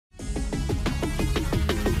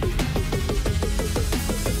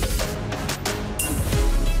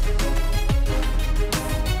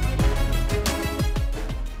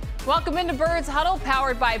Welcome into Birds Huddle,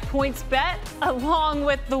 powered by PointsBet, along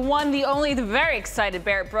with the one, the only, the very excited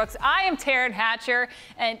Barrett Brooks. I am Taryn Hatcher,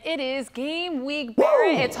 and it is game week,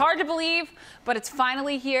 Barrett. It's hard to believe, but it's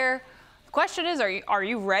finally here. The question is, are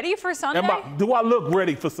you ready for Sunday? Do I look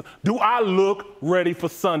ready for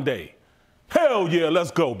Sunday? Hell yeah,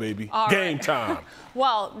 let's go, baby. Game time.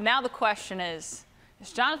 Well, now the question is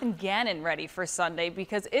Jonathan Gannon ready for Sunday?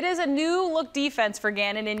 Because it is a new look defense for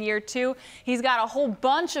Gannon in year 2. He's got a whole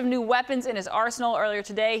bunch of new weapons in his arsenal. Earlier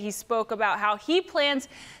today, he spoke about how he plans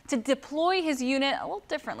to deploy his unit a little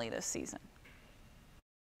differently this season.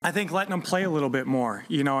 I think letting them play a little bit more,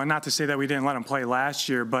 and not to say that we didn't let them play last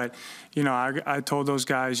year, but, I told those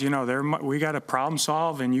guys, we got to problem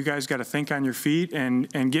solve and you guys got to think on your feet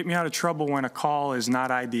and get me out of trouble when a call is not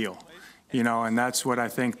ideal. And that's what I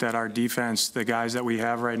think that our defense, the guys that we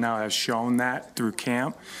have right now, have shown that through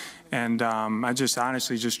camp. And I just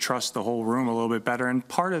honestly just trust the whole room a little bit better. And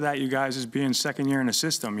part of that, you guys, is being second year in the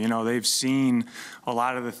system. They've seen a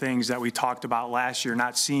lot of the things that we talked about last year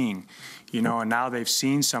not seeing, and now they've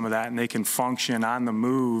seen some of that and they can function on the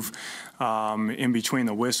move in between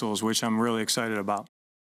the whistles, which I'm really excited about.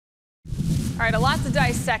 All right, a lot to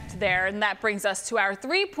dissect there, and that brings us to our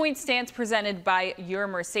 3-point stance presented by your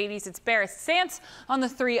Mercedes. It's Barrett's stance on the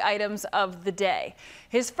 3 items of the day.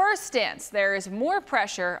 His first stance: there is more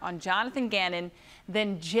pressure on Jonathan Gannon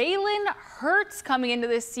than Jalen Hurts coming into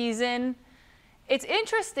this season. It's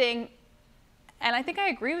interesting, and I think I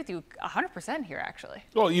agree with you 100% here, actually.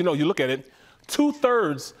 Well, you look at it,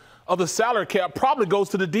 2/3 of the salary cap probably goes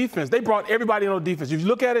to the defense. They brought everybody on the defense. If you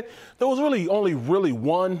look at it, there was really only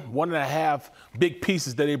 1.5 big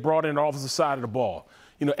pieces that they brought in the offensive side of the ball.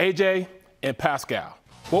 AJ and Pascal.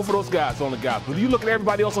 Both of those guys on the guys. But if you look at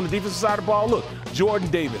everybody else on the defensive side of the ball, look, Jordan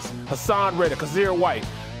Davis, Hassan Reddick, Kazir White,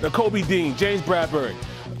 Nakobe Dean, James Bradbury,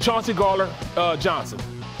 Chauncey Gardner-Johnson.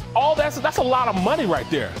 All that's a lot of money right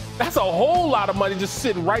there. That's a whole lot of money just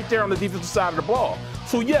sitting right there on the defensive side of the ball.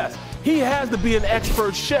 So, yes, he has to be an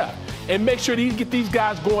expert chef and make sure that he get these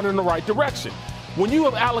guys going in the right direction. When you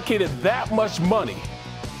have allocated that much money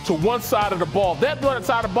to one side of the ball, that one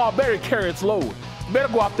side of the ball better carry its load. You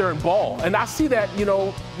better go out there and ball. And I see that,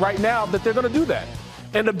 right now that they're going to do that.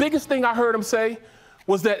 And the biggest thing I heard him say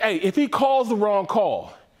was that, hey, if he calls the wrong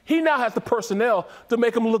call, he now has the personnel to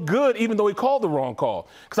make him look good even though he called the wrong call.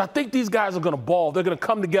 Because I think these guys are going to ball. They're going to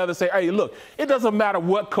come together and say, hey, look, it doesn't matter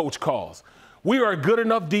what coach calls. We are a good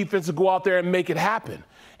enough defense to go out there and make it happen.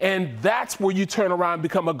 And that's where you turn around and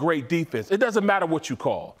become a great defense. It doesn't matter what you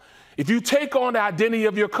call. If you take on the identity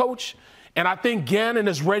of your coach, and I think Gannon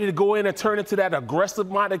is ready to go in and turn into that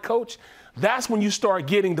aggressive-minded coach, that's when you start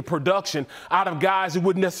getting the production out of guys you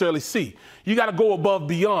wouldn't necessarily see. You got to go above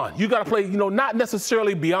beyond. You got to play, not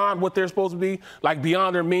necessarily beyond what they're supposed to be, like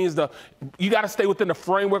beyond their means. You got to stay within the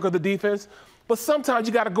framework of the defense. But sometimes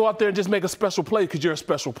you got to go out there and just make a special play because you're a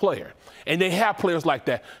special player. And they have players like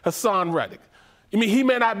that. Hassan Reddick. He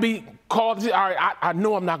may not be called. All right, I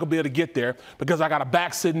know I'm not going to be able to get there because I got a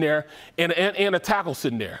back sitting there and a tackle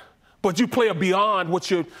sitting there. But you play beyond what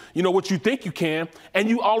you think you can, and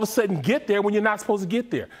you all of a sudden get there when you're not supposed to get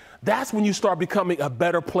there. That's when you start becoming a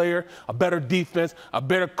better player, a better defense, a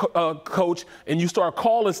better coach, and you start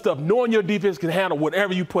calling stuff, knowing your defense can handle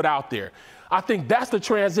whatever you put out there. I think that's the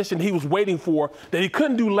transition he was waiting for that he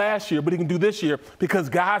couldn't do last year, but he can do this year because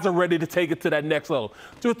guys are ready to take it to that next level,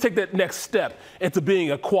 to take that next step into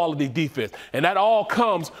being a quality defense. And that all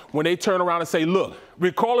comes when they turn around and say, look,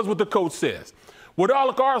 regardless what the coach says,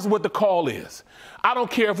 regardless of what the call is, I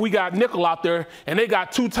don't care if we got nickel out there and they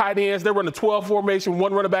got 2 tight ends, they're running 12 formation,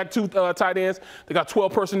 1 running back, 2 tight ends, they got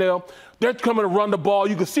 12 personnel. They're coming to run the ball.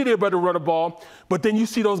 You can see they're better to run the ball, but then you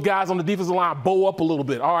see those guys on the defensive line bow up a little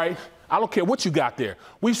bit. All right, I don't care what you got there.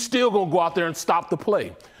 We still going to go out there and stop the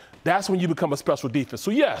play. That's when you become a special defense.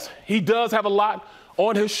 So, yes, he does have a lot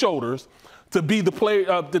on his shoulders to be the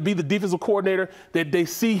defensive coordinator that they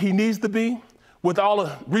see he needs to be with all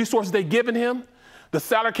the resources they've given him, the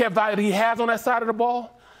salary cap value that he has on that side of the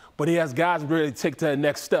ball. But he has guys ready to take to the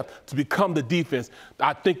next step to become the defense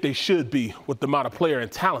I think they should be with the amount of player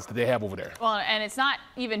and talents that they have over there. Well, and it's not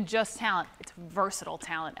even just talent. It's versatile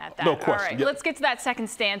talent at that. No question. All right, Yep. Let's get to that second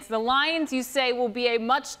stance. The Lions, you say, will be a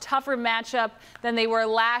much tougher matchup than they were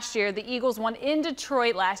last year. The Eagles won in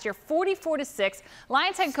Detroit last year, 44-6.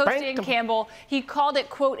 Lions head coach Dan Campbell, he called it,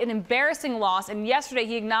 quote, an embarrassing loss. And yesterday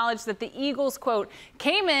he acknowledged that the Eagles, quote,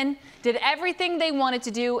 came in, did everything they wanted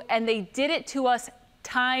to do, and they did it to us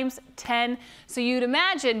times 10. So you'd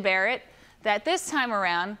imagine, Barrett, that this time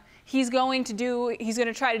around he's going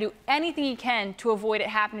to try to do anything he can to avoid it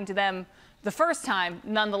happening to them the first time,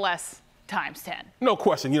 nonetheless, times 10. No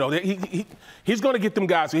question. You know, he's going to get them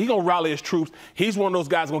guys. He's going to rally his troops. He's one of those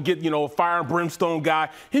guys going to get, you know, a fire and brimstone guy.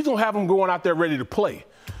 He's going to have them going out there ready to play.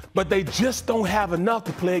 But they just don't have enough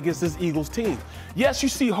to play against this Eagles team. Yes, you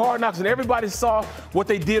see Hard Knocks, and everybody saw what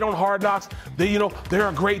they did on Hard Knocks. You know, they're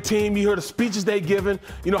a great team. You hear the speeches they've given,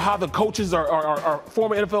 you know, how the coaches are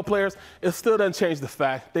former NFL players. It still doesn't change the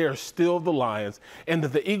fact they are still the Lions, and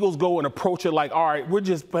that the Eagles go and approach it like, all right, we're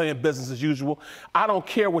just playing business as usual. I don't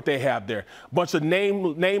care what they have there. Bunch of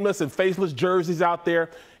nameless and faceless jerseys out there.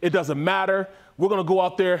 It doesn't matter. We're going to go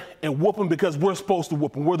out there and whoop them because we're supposed to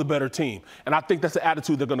whoop them. We're the better team. And I think that's the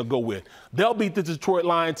attitude they're going to go with. They'll beat the Detroit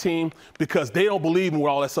Lion team because they don't believe in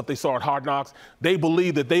all that stuff they saw at Hard Knocks. They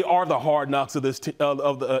believe that they are the Hard Knocks of the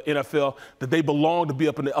NFL, that they belong to be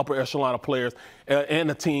up in the upper echelon of players and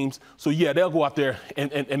the teams. So, yeah, they'll go out there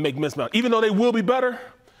and make mismatch. Even though they will be better,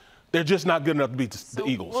 they're just not good enough to beat the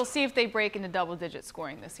Eagles. We'll see if they break into double-digit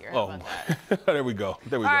scoring this year. How about that? There we go.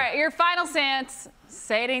 There we go. All right, your final stance.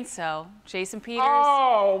 Say it ain't so. Jason Peters.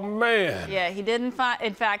 Oh, man. Yeah, he did, in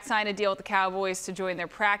fact, sign a deal with the Cowboys to join their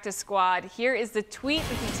practice squad. Here is the tweet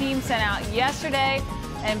that the team sent out yesterday,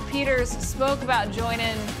 and Peters spoke about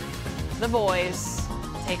joining the boys.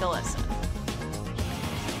 Take a listen.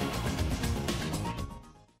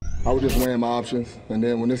 I was just weighing my options, and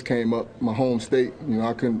then when this came up, my home state, you know,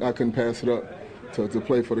 I couldn't pass it up to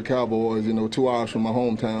play for the Cowboys, you know, 2 hours from my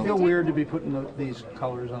hometown. Feel weird to be putting these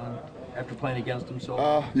colors on after playing against them so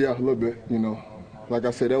long? Yeah, a little bit, you know. Like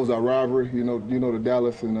I said, that was our rivalry. You know the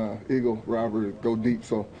Dallas and Eagle rivalry go deep,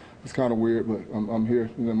 so it's kind of weird, but I'm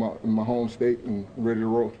here in my home state and ready to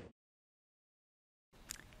roll.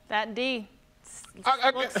 That D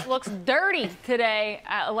looks dirty today.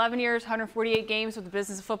 11 years, 148 games with the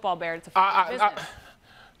business of football, Barrett. It's a business.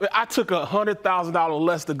 I took $100,000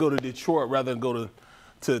 less to go to Detroit rather than go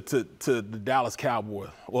to the Dallas Cowboys.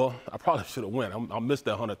 Well, I probably should have went. I missed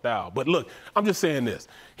that $100,000. But look, I'm just saying this.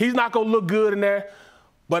 He's not going to look good in there,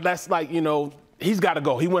 but that's like, you know, he's got to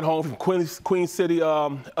go. He went home from Queen City,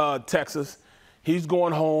 Texas. He's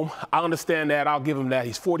going home. I understand that. I'll give him that.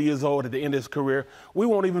 He's 40 years old at the end of his career. We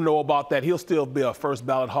won't even know about that. He'll still be a first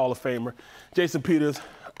ballot Hall of Famer. Jason Peters,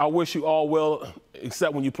 I wish you all well,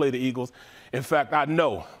 except when you play the Eagles. In fact, I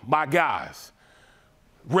know my guys,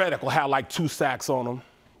 Reddick will have like 2 sacks on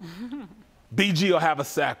him. BG will have a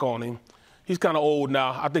sack on him. He's kind of old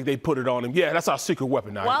now. I think they put it on him. Yeah, that's our secret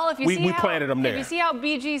weapon now. Well, if you we planted him there. If you see how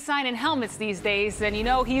BG's signing helmets these days, then you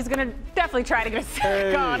know he's going to definitely try to get a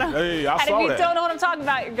sack on him. Hey, I saw that. And if you don't know what I'm talking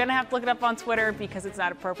about, you're going to have to look it up on Twitter because it's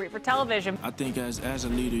not appropriate for television. I think as a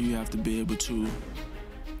leader, you have to be able to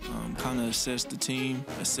kind of assess the team,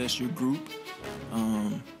 assess your group,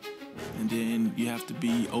 and then you have to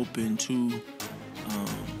be open to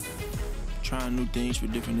trying new things for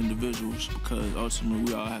different individuals because ultimately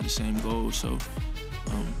we all have the same goals. So,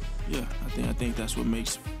 yeah, I think that's what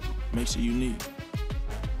makes it unique.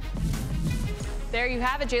 There you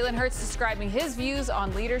have it. Jalen Hurts describing his views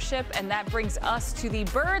on leadership, and that brings us to the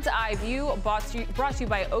Bird's Eye View, brought to you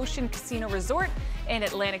by Ocean Casino Resort in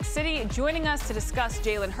Atlantic City. Joining us to discuss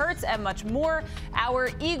Jalen Hurts and much more, our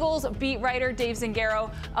Eagles beat writer Dave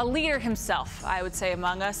Zangaro, a leader himself, I would say,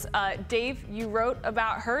 among us. Dave, you wrote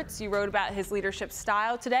about Hurts. You wrote about his leadership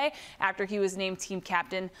style today after he was named team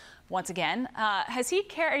captain once again. Has he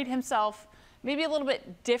carried himself maybe a little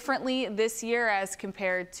bit differently this year as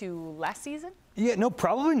compared to last season? Yeah, no,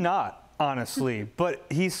 probably not, honestly. But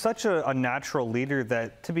he's such a natural leader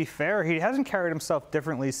that, to be fair, he hasn't carried himself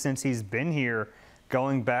differently since he's been here,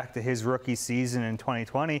 going back to his rookie season in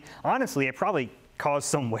 2020. Honestly, it probably caused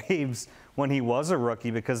some waves when he was a rookie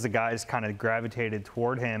because the guys kind of gravitated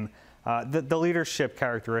toward him. The leadership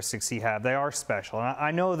characteristics he had, they are special. And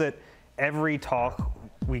I know that every talk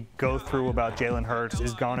we go through about Jalen Hurts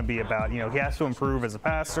is going to be about, you know, he has to improve as a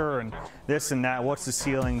passer and this and that, what's the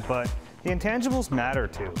ceiling, but the intangibles matter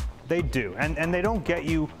too. They do, and they don't get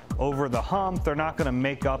you over the hump. They're not going to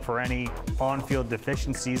make up for any on-field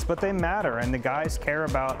deficiencies, but they matter, and the guys care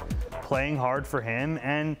about playing hard for him,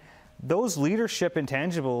 and those leadership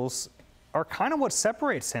intangibles are kind of what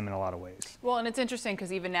separates him in a lot of ways. Well, and it's interesting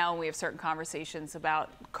because even now when we have certain conversations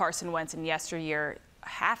about Carson Wentz in yesteryear,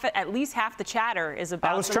 at least half the chatter is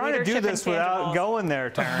about. I was trying to do this without going there,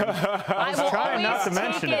 Taryn. I was trying not to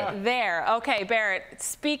mention it. There. Okay, Barrett,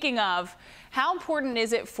 speaking of, how important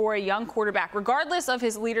is it for a young quarterback, regardless of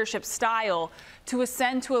his leadership style, to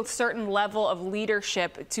ascend to a certain level of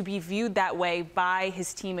leadership to be viewed that way by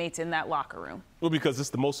his teammates in that locker room? Well, because it's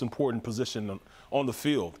the most important position on the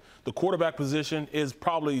field. The quarterback position is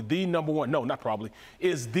probably the number one, no, not probably,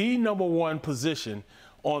 is the number one position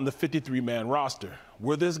on the 53-man roster.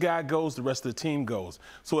 Where this guy goes, the rest of the team goes.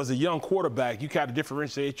 So as a young quarterback, you got to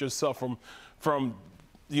differentiate yourself from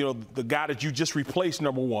the guy that you just replaced,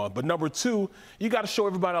 number one. But number two, you got to show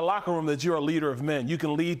everybody in the locker room that you're a leader of men. You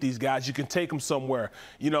can lead these guys. You can take them somewhere.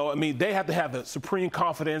 They have to have the supreme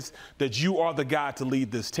confidence that you are the guy to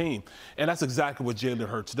lead this team. And that's exactly what Jalen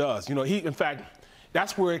Hurts does. In fact,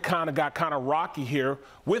 that's where it got rocky here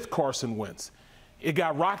with Carson Wentz. It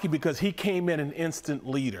got rocky because he came in an instant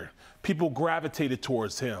leader. People gravitated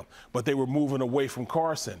towards him, but they were moving away from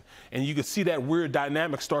Carson. And you could see that weird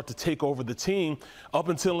dynamic start to take over the team up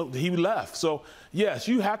until he left. So, yes,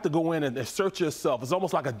 you have to go in and assert yourself. It's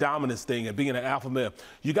almost like a dominance thing and being an alpha male.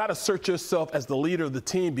 You got to assert yourself as the leader of the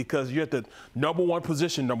team because you're at the number one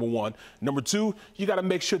position, number one. Number two, you got to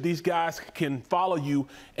make sure these guys can follow you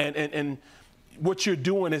and what you're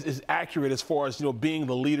doing is accurate as far as, being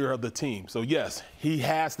the leader of the team. So, yes, he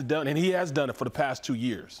has done it for the past 2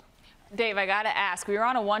 years. Dave, I got to ask, we were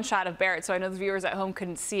on a one-shot of Barrett, so I know the viewers at home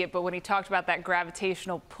couldn't see it, but when he talked about that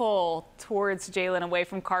gravitational pull towards Jalen away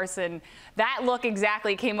from Carson, that look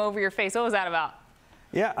exactly came over your face. What was that about?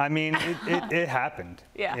 Yeah, I mean, it happened.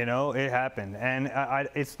 Yeah. It happened. And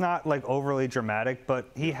it's not like overly dramatic, but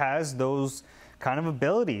he has those kind of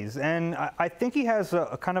abilities. And I think he has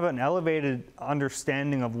a kind of an elevated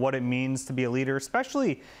understanding of what it means to be a leader,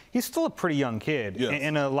 especially he's still a pretty young kid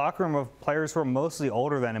in a locker room of players who are mostly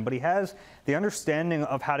older than him, but he has the understanding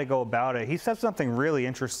of how to go about it. He said something really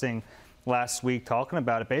interesting last week talking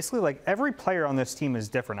about it. Basically, like, every player on this team is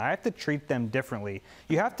different. I have to treat them differently.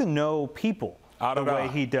 You have to know people the way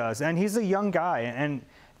he does. And he's a young guy, and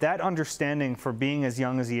that understanding for being as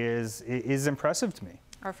young as he is impressive to me.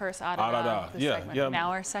 Our first segment.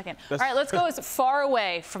 Now our second. All right, let's go as far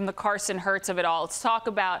away from the Carson Hurts of it all. Let's talk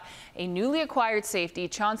about a newly acquired safety,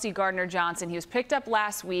 Chauncey Gardner-Johnson. He was picked up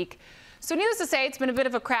last week. So needless to say, it's been a bit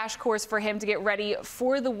of a crash course for him to get ready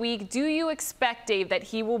for the week. Do you expect, Dave, that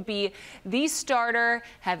he will be the starter,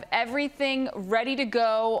 have everything ready to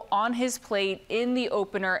go on his plate in the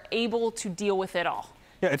opener, able to deal with it all?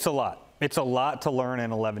 Yeah, it's a lot. It's a lot to learn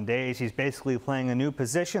in 11 days. He's basically playing a new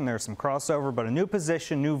position. There's some crossover, but a new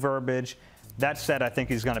position, new verbiage. That said, I think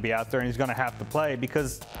he's going to be out there and he's going to have to play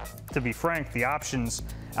because, to be frank, the options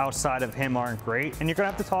outside of him aren't great, and you're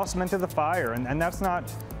going to have to toss him into the fire. And that's not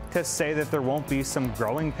to say that there won't be some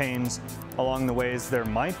growing pains along the ways there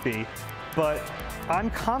might be, but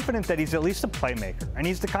I'm confident that he's at least a playmaker, and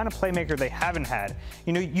he's the kind of playmaker they haven't had.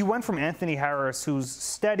 You went from Anthony Harris, who's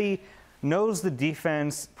steady, knows the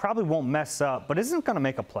defense, probably won't mess up, but isn't going to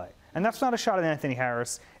make a play. And that's not a shot at Anthony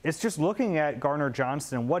Harris. It's just looking at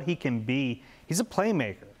Gardner-Johnson and what he can be. He's a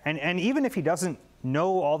playmaker. And even if he doesn't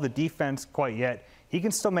know all the defense quite yet, he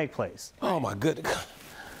can still make plays. Oh, my goodness.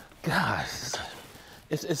 Gosh.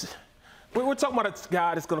 We're talking about a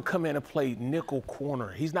guy that's going to come in and play nickel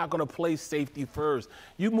corner. He's not going to play safety first.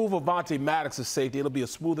 You move Avonte Maddox to safety, it'll be a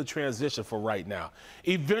smoother transition for right now.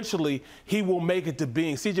 Eventually, he will make it to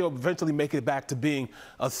being, CJ will eventually make it back to being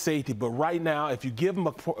a safety. But right now, if you give him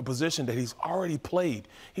a position that he's already played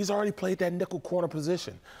that nickel corner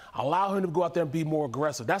position. Allow him to go out there and be more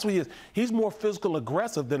aggressive. That's what he is. He's more physical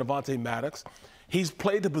aggressive than Avonte Maddox. He's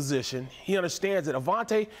played the position. He understands that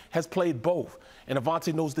Avonte has played both. And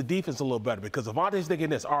Avonte knows the defense a little better because Avonte's thinking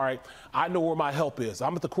this, all right, I know where my help is.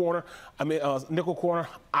 I'm at the corner, nickel corner.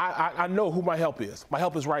 I know who my help is. My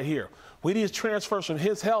help is right here. We need to transfer from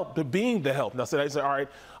his help to being the help. Now, so they say, all right,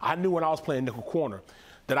 I knew when I was playing nickel corner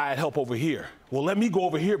that I had help over here. Well, let me go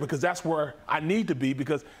over here because that's where I need to be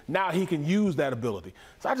because now he can use that ability.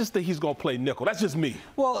 So I just think he's going to play nickel. That's just me.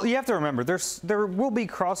 Well, you have to remember, there will be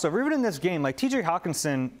crossover. Even in this game, like T.J.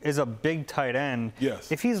 Hawkinson is a big tight end. Yes.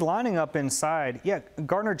 If he's lining up inside,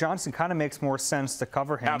 Gardner-Johnson kind of makes more sense to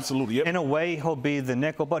cover him. Absolutely. Yep. In a way, he'll be the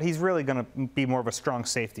nickel, but he's really going to be more of a strong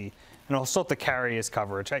safety. And he'll still have to carry his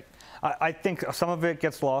coverage. I think some of it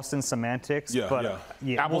gets lost in semantics.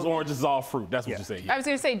 Apples, oranges is all fruit. That's what you say. I was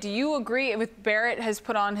going to say, do you agree with Barrett has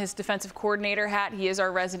put on his defensive coordinator hat? He is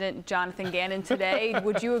our resident Jonathan Gannon today.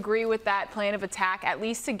 Would you agree with that plan of attack, at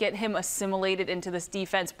least to get him assimilated into this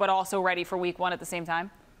defense, but also ready for week one at the same time?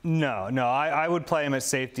 No, I would play him at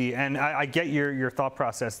safety. And I get your thought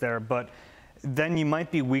process there, but then you might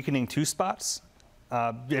be weakening two spots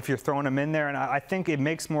if you're throwing him in there. And I think it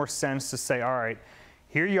makes more sense to say, all right,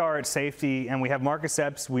 here you are at safety, and we have Marcus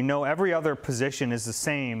Epps. We know every other position is the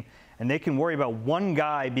same, and they can worry about one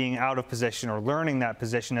guy being out of position or learning that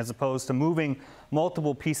position as opposed to moving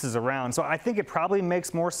multiple pieces around. So I think it probably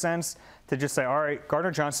makes more sense to just say, all right,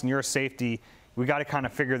 Gardner-Johnson, you're a safety. We got to kind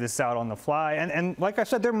of figure this out on the fly. And like I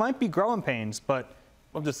said, there might be growing pains, but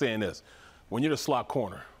I'm just saying this. When you're the slot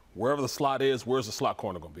corner, wherever the slot is, where's the slot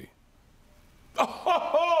corner going to be?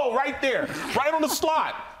 Oh, right there, right on the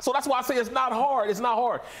slot. So that's why I say it's not hard. It's not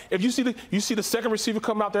hard. If you see the second receiver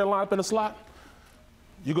come out there and line up in the slot,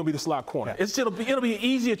 you're gonna be the slot corner. Yeah. It'll be an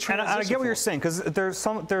easier transition. And I get what you're saying because there is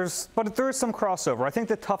some crossover. I think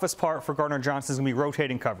the toughest part for Gardner Johnson is gonna be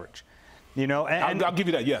rotating coverage. You know, and I'll give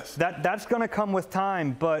you that. Yes. That's gonna come with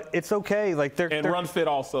time, but it's okay. Like they're run fit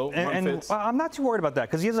also. I'm not too worried about that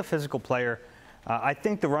because he is a physical player. I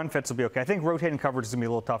think the run fits will be okay. I think rotating coverage is gonna be a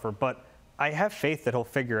little tougher, but I have faith that he'll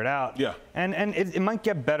figure it out. Yeah. And it might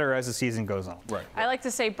get better as the season goes on. Right. I like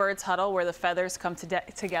to say Birds Huddle, where the feathers come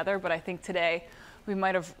together, but I think today we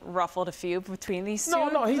might have ruffled a few between these two.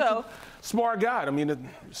 No, he's a smart guy. I mean, a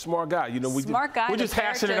smart guy. You know, we're just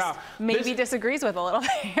hashing it out. Maybe disagrees with a little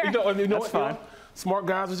bit. That's fine. Smart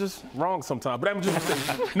guys are just wrong sometimes. But I'm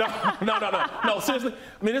just no. Seriously,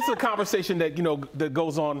 I mean, it's a conversation that that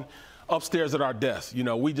goes on upstairs at our desk.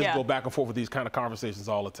 We just go back and forth with these kind of conversations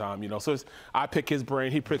all the time. So I pick his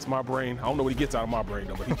brain, he picks my brain. I don't know what he gets out of my brain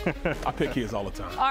though, but I pick his all the time.